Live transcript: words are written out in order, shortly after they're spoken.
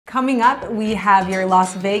Coming up, we have your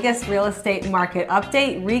Las Vegas real estate market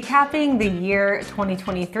update, recapping the year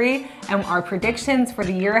 2023 and our predictions for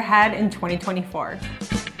the year ahead in 2024.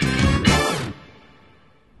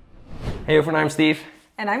 Hey everyone, I'm Steve.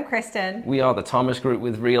 And I'm Kristen. We are the Thomas Group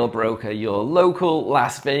with Real Broker, your local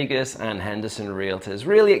Las Vegas and Henderson Realtors.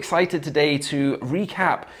 Really excited today to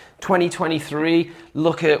recap 2023,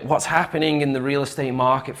 look at what's happening in the real estate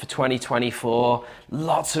market for 2024.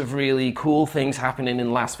 Lots of really cool things happening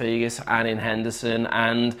in Las Vegas and in Henderson.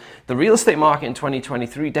 And the real estate market in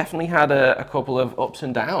 2023 definitely had a couple of ups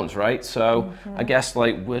and downs, right? So I guess,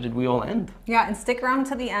 like, where did we all end? Yeah, and stick around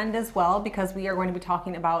to the end as well, because we are going to be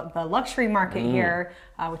talking about the luxury market here,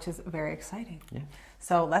 which is very exciting. Yeah.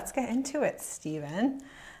 So let's get into it, Steven.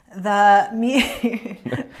 I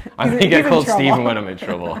only get called Steven when I'm in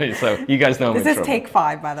trouble, so you guys know I'm in trouble. This is take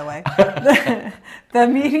 5, by the way. The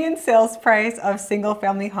median sales price of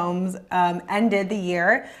single-family homes ended the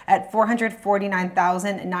year at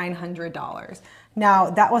 $449,900. Now,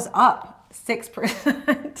 that was up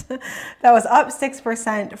 6%. That was up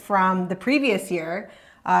 6% from the previous year,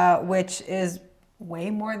 which is way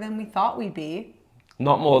more than we thought we'd be.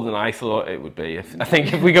 Not more than I thought it would be. I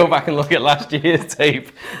think if we go back and look at last year's tape,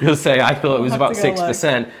 you'll say I thought it was about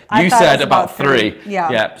 6%. You said about 3.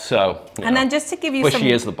 Yeah. So. And then just to give you she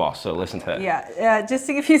is the boss, so listen to her. Yeah. Just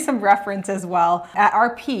to give you some reference as well. At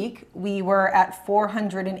our peak, we were at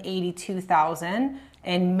 482,000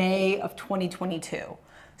 in May of 2022.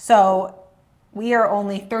 So we are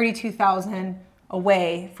only 32,000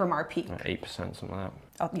 away from our peak. 8%, something like that.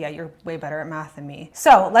 Oh, yeah, you're way better at math than me.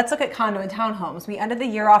 So let's look at condo and townhomes. We ended the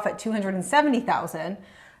year off at 270,000.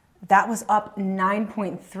 That was up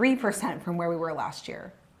 9.3% from where we were last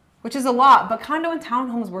year, which is a lot. But condo and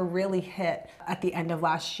townhomes were really hit at the end of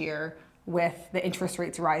last year with the interest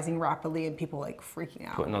rates rising rapidly and people like freaking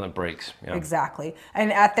out. Putting on the brakes. Yeah. Exactly.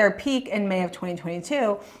 And at their peak in May of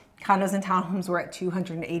 2022, condos and townhomes were at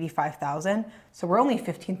 285,000. So we're only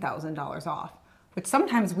 $15,000 off, which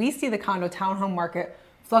sometimes we see the condo townhome market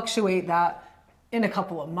fluctuate that in a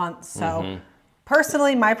couple of months. So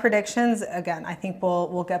personally, my predictions, again, I think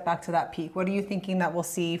we'll get back to that peak. What are you thinking that we'll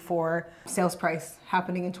see for sales price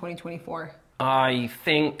happening in 2024? I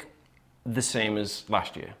think the same as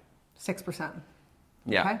last year. 6%.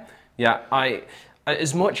 Yeah. Okay. Yeah.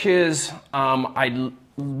 As much as I'd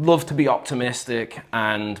love to be optimistic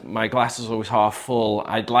and my glass is always half full,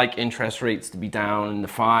 I'd like interest rates to be down in the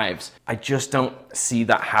 5s. I just don't see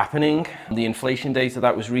that happening. The inflation data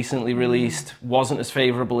that was recently released wasn't as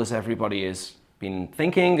favorable as everybody has been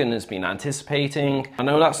thinking and has been anticipating. I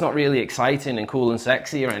know that's not really exciting and cool and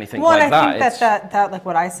sexy or anything like that. Well, I think that like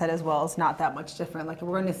what I said as well is not that much different. Like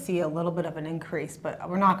we're going to see a little bit of an increase, but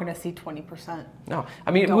we're not going to see 20%. No, I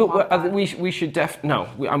mean we should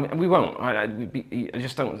we won't. I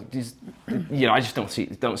just don't. I just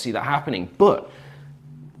don't see that happening. But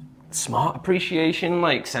smart appreciation,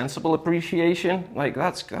 like sensible appreciation, like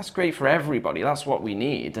that's great for everybody. That's what we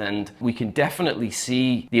need. And we can definitely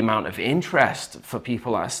see the amount of interest for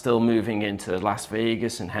people that are still moving into Las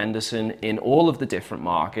Vegas and Henderson in all of the different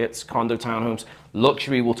markets. Condo, townhomes,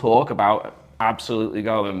 luxury we'll talk about, absolutely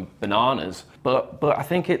going bananas. But I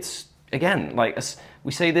think it's, again, like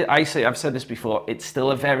we say that, I've said this before, it's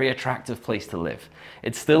still a very attractive place to live.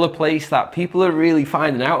 It's still a place that people are really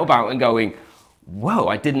finding out about and going, whoa,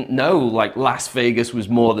 I didn't know like Las Vegas was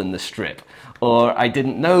more than the Strip, or I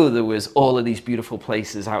didn't know there was all of these beautiful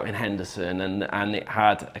places out in Henderson and it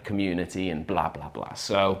had a community and blah, blah, blah.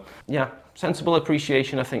 So yeah, sensible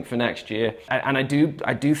appreciation, I think, for next year. And I do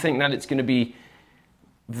think that it's going to be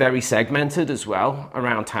very segmented as well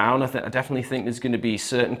around town. I definitely think there's going to be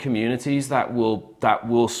certain communities that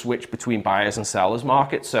will switch between buyers and sellers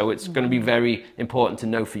markets. So it's going to be very important to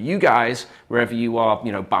know for you guys, wherever you are,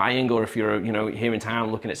 buying, or if you're, here in town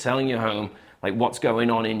looking at selling your home, like what's going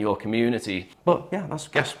on in your community. But yeah, that's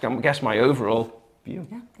I guess my overall view.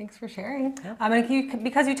 Yeah, thanks for sharing. Yeah.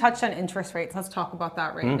 Because you touched on interest rates, let's talk about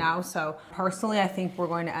that right now. So personally, I think we're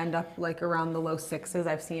going to end up like around the low 6s.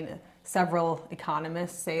 I've seen several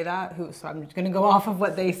economists say that, so I'm just going to go off of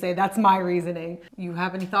what they say. That's my reasoning. You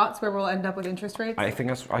have any thoughts where we'll end up with interest rates? I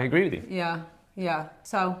agree with you. Yeah.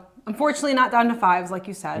 So unfortunately not down to 5s like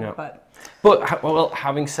you said, yeah. But well,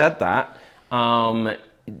 having said that,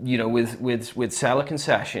 with seller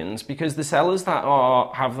concessions, because the sellers that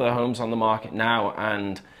have their homes on the market now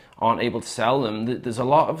and aren't able to sell them, there's a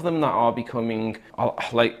lot of them that are becoming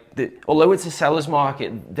although it's a seller's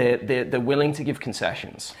market, they're willing to give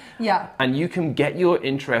concessions. Yeah. And you can get your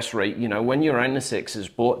interest rate, when you're in the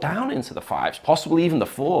 6s, brought down into the 5s, possibly even the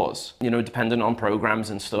 4s, depending on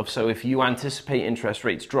programs and stuff. So if you anticipate interest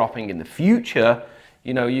rates dropping in the future,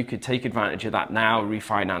 you know, you could take advantage of that now,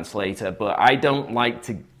 refinance later. But I don't like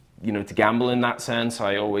to, you know, to gamble in that sense.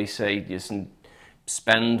 I always say just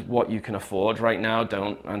spend what you can afford right now.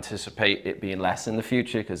 Don't anticipate it being less in the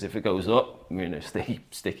future, because if it goes up, you're in a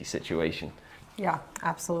sticky situation. Yeah,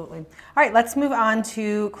 absolutely. All right, let's move on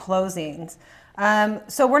to closings.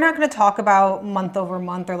 So we're not going to talk about month over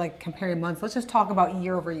month or like comparing months. Let's just talk about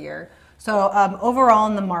year over year. So overall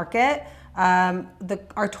in the market,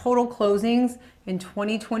 our total closings in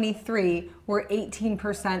 2023 were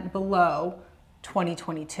 18% below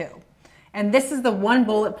 2022. And this is the one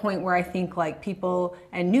bullet point where I think like people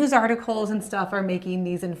and news articles and stuff are making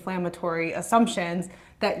these inflammatory assumptions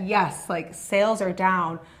that yes, like sales are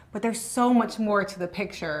down, but there's so much more to the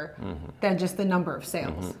picture than just the number of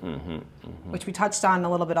sales, which we touched on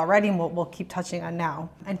a little bit already, and we'll keep touching on now.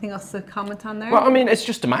 Anything else to comment on there? Well, I mean, it's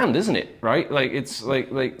just demand, isn't it? Right? Like it's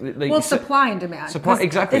like well, supply and demand. Supply,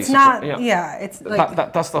 exactly. It's not. Yeah, it's like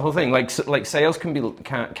that's the whole thing. Like sales can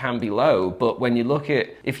be low, but when you look at,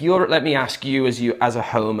 if you're, let me ask you as a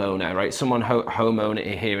homeowner, right? Someone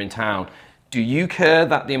homeowner here in town, do you care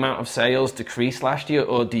that the amount of sales decreased last year,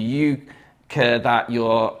 or do you care that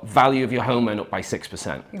your value of your home went up by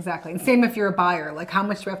 6%? Exactly. And same if you're a buyer, like how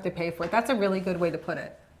much do you have to pay for it? That's a really good way to put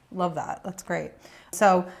it. Love that. That's great.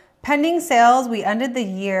 So pending sales, we ended the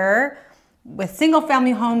year with single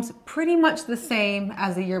family homes pretty much the same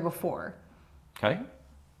as the year before. Okay.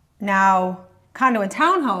 Now, condo and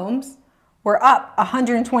townhomes were up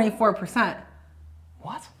 124%.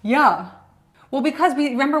 What? Yeah. Well, because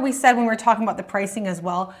we said when we were talking about the pricing as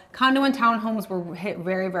well, condo and townhomes were hit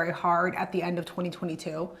very, very hard at the end of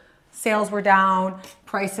 2022. Sales were down,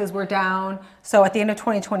 prices were down. So at the end of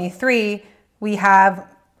 2023, we have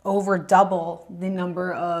over double the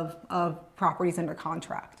number of properties under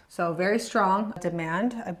contract. So very strong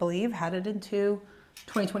demand, I believe, headed into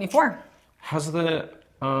 2024. Has is the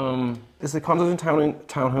condos and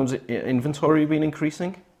townhomes inventory been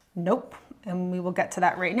increasing? Nope. And we will get to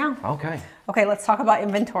that right now. Okay. Okay, let's talk about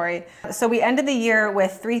inventory. So we ended the year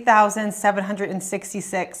with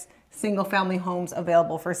 3,766 single family homes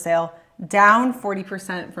available for sale, down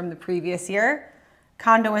 40% from the previous year.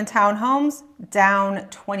 Condo and townhomes, down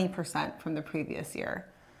 20% from the previous year.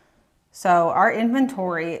 So our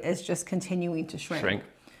inventory is just continuing to shrink.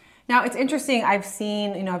 Now it's interesting, I've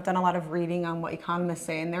seen, I've done a lot of reading on what economists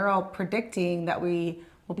say, and they're all predicting that we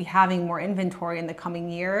will be having more inventory in the coming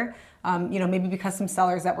year. Maybe because some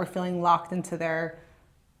sellers that were feeling locked into their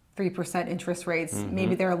 3% interest rates,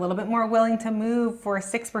 maybe they're a little bit more willing to move for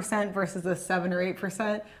 6% versus a 7 or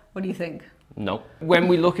 8%. What do you think? No. When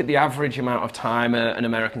we look at the average amount of time an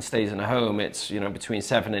American stays in a home, it's between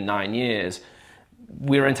 7 and 9 years.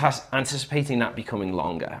 We're anticipating that becoming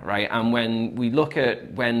longer, right? And when we look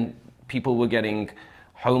at when people were getting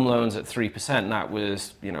home loans at 3%, that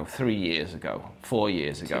was 3 years ago, 4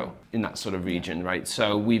 years ago, in that sort of region, right?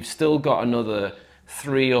 So we've still got another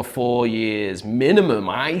 3 or 4 years minimum,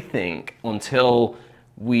 I think, until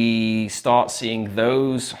we start seeing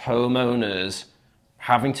those homeowners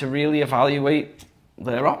having to really evaluate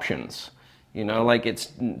their options. It's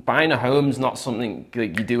buying a home's not something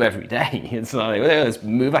that you do every day. It's like, let's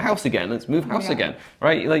move a house again, again,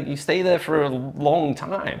 right? Like you stay there for a long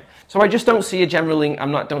time. So I just don't see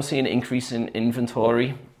don't see an increase in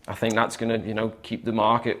inventory. I think that's gonna, keep the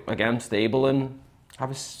market again stable and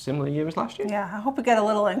have a similar year as last year. Yeah, I hope we get a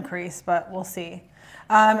little increase, but we'll see.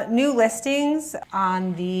 New listings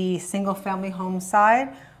on the single family home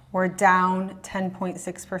side were down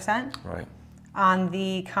 10.6%. Right. On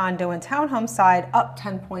the condo and townhome side, up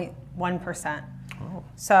 10.1%. Oh.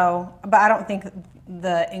 So, but I don't think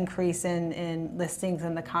the increase in listings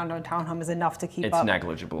in the condo and townhome is enough to keep up. It's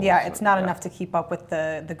negligible. Yeah, it's not enough to keep up with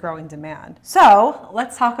the growing demand. So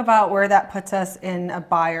let's talk about where that puts us in a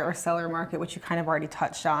buyer or seller market, which you kind of already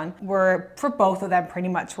touched on. For both of them pretty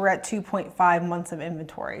much, we're at 2.5 months of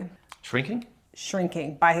inventory. Shrinking?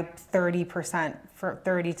 Shrinking by 30%, for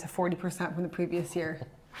 30 to 40% from the previous year.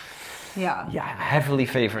 Yeah. Yeah, heavily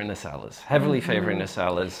favoring the sellers. Favoring the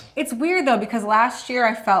sellers. It's weird though, because last year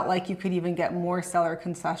I felt like you could even get more seller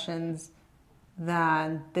concessions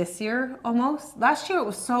than this year almost. Last year it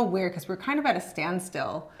was so weird because we're kind of at a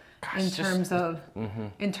standstill in terms of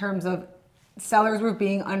sellers were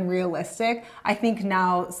being unrealistic. I think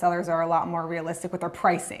now sellers are a lot more realistic with their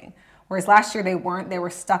pricing. Whereas last year they weren't. They were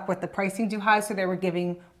stuck with the pricing too high, so they were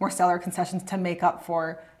giving more seller concessions to make up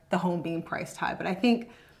for the home being priced high. But I think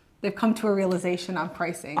they've come to a realization on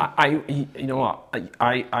pricing. You know what?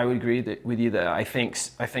 I would agree with you there. I think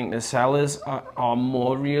the sellers are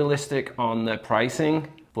more realistic on their pricing,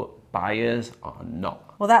 but buyers are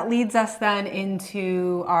not. Well, that leads us then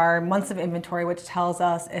into our months of inventory, which tells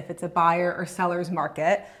us if it's a buyer or seller's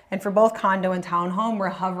market. And for both condo and townhome, we're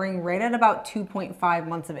hovering right at about 2.5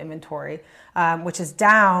 months of inventory, which is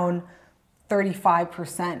down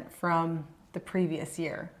 35% from the previous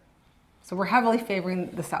year. So we're heavily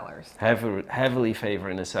favoring the sellers. Heavily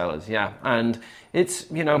favoring the sellers, yeah. And it's,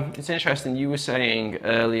 you know, it's interesting. You were saying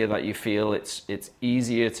earlier that you feel it's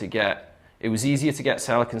easier to get. It was easier to get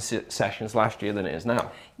seller concessions last year than it is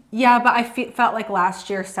now. Yeah, but I felt like last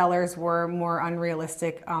year sellers were more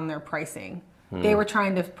unrealistic on their pricing. They were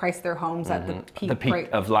trying to price their homes at the peak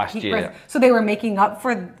of last year. Price. So they were making up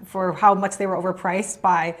for how much they were overpriced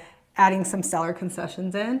by adding some seller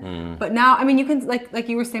concessions in. But now, I mean, you can, like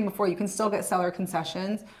you were saying before, you can still get seller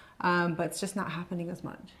concessions, but it's just not happening as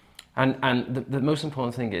much. And the most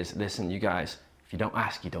important thing is, listen, you guys, if you don't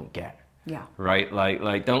ask, you don't get. Yeah. Right.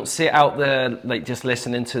 Like don't sit out there like just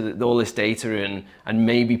listening to all this data and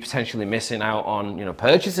maybe potentially missing out on, you know,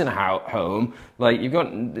 purchasing a home. Like you've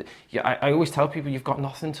got, I always tell people you've got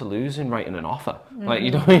nothing to lose in writing an offer. Like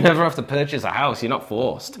you never have to purchase a house. You're not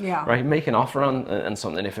forced. Yeah. Right. Make an offer on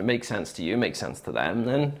something. If it makes sense to you, makes sense to them,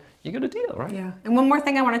 then you got a deal, right? Yeah. And one more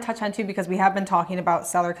thing I want to touch on too, because we have been talking about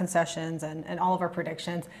seller concessions and all of our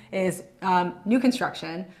predictions, is new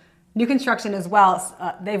construction. New construction as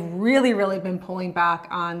well, they've really been pulling back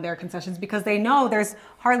on their concessions because they know there's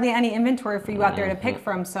hardly any inventory for you out there to pick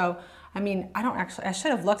from. So, I mean, I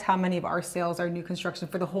should have looked how many of our sales are new construction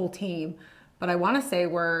for the whole team, but I want to say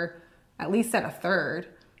we're at least at a third.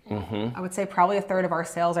 I would say probably a third of our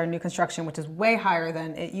sales are new construction, which is way higher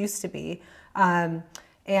than it used to be. And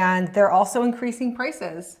they're also increasing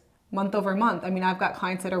prices month over month. I mean, I've got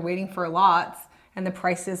clients that are waiting for lots and the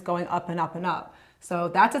price is going up and up and up. So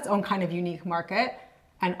that's its own kind of unique market.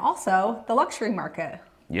 And also the luxury market.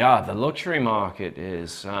 Yeah, the luxury market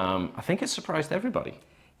is, I think it's surprised everybody.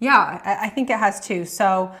 Yeah, I think it has too.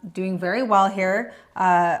 So doing very well here.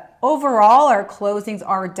 Overall, our closings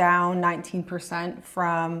are down 19%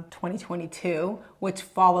 from 2022, which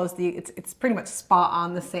follows it's pretty much spot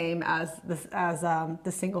on the same as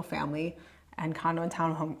the single family and condo and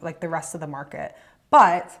townhome, like the rest of the market.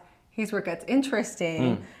 But here's where it gets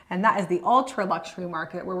interesting, and that is the ultra luxury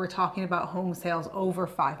market, where we're talking about home sales over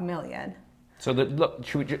 5 million. So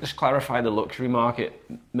should we just clarify the luxury market,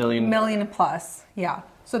 million plus, yeah.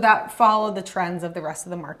 So that followed the trends of the rest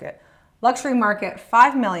of the market. Luxury market,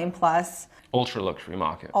 5 million plus. Ultra luxury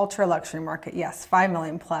market. Ultra luxury market, yes, 5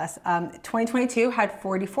 million plus. 2022 had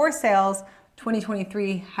 44 sales.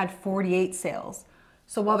 2023 had 48 sales.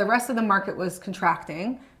 So while the rest of the market was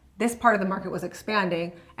contracting, this part of the market was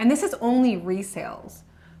expanding, and this is only resales.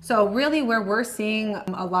 So really where we're seeing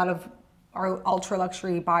a lot of our ultra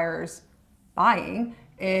luxury buyers buying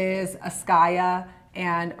is Ascaya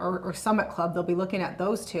or Summit Club. They'll be looking at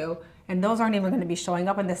those two, and those aren't even going to be showing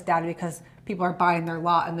up in this data because people are buying their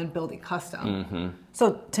lot and then building custom.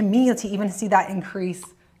 So to me, to even see that increase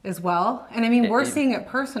as well, and I mean, we're seeing it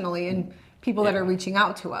personally in people that are reaching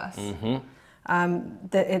out to us.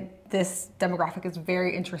 This demographic is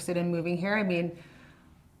very interested in moving here. I mean,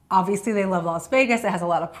 obviously they love Las Vegas. It has a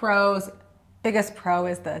lot of pros. Biggest pro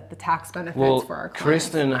is the tax benefits for our clients.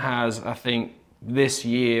 Kristen has, I think, this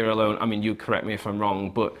year alone, I mean, you correct me if I'm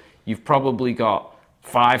wrong, but you've probably got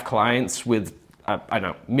 5 clients with, I don't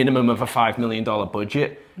know, minimum of a $5 million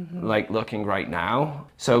budget, like looking right now.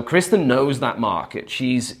 So Kristen knows that market.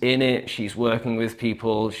 She's in it. She's working with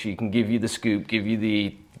people. She can give you the scoop,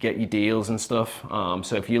 get you deals and stuff.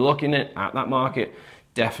 So if you're looking at that market,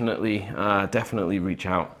 definitely reach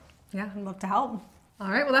out. Yeah, I'd love to help. All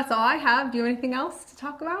right, well, that's all I have. Do you have anything else to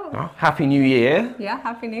talk about? Oh, Happy New Year. Yeah,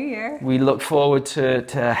 Happy New Year. We look forward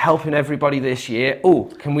to helping everybody this year. Oh,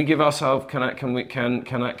 can we give ourselves, can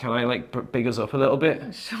I like big us up a little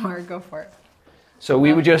bit? Sure, go for it. So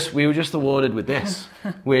we were just awarded with this,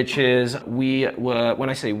 which is when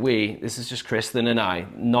I say we, this is just Kristen and I,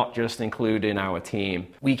 not just including our team.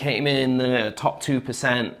 We came in the top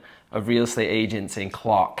 2% of real estate agents in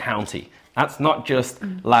Clark County. That's not just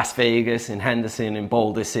Las Vegas, in Henderson, in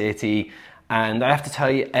Boulder City. And I have to tell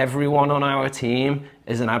you, everyone on our team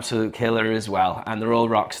is an absolute killer as well. And they're all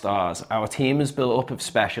rock stars. Our team is built up of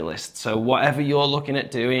specialists. So whatever you're looking at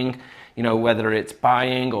doing, you know, whether it's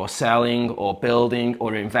buying or selling or building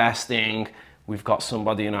or investing, we've got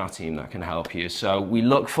somebody in our team that can help you. So we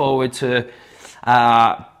look forward to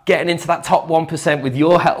getting into that top 1% with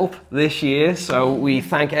your help this year. So we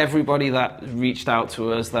thank everybody that reached out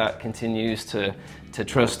to us, that continues to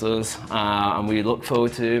trust us. And we look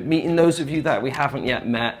forward to meeting those of you that we haven't yet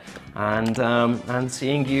met and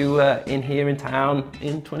seeing you in here in town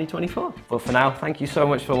in 2024. But for now, thank you so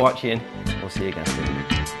much for watching. We'll see you again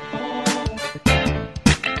soon.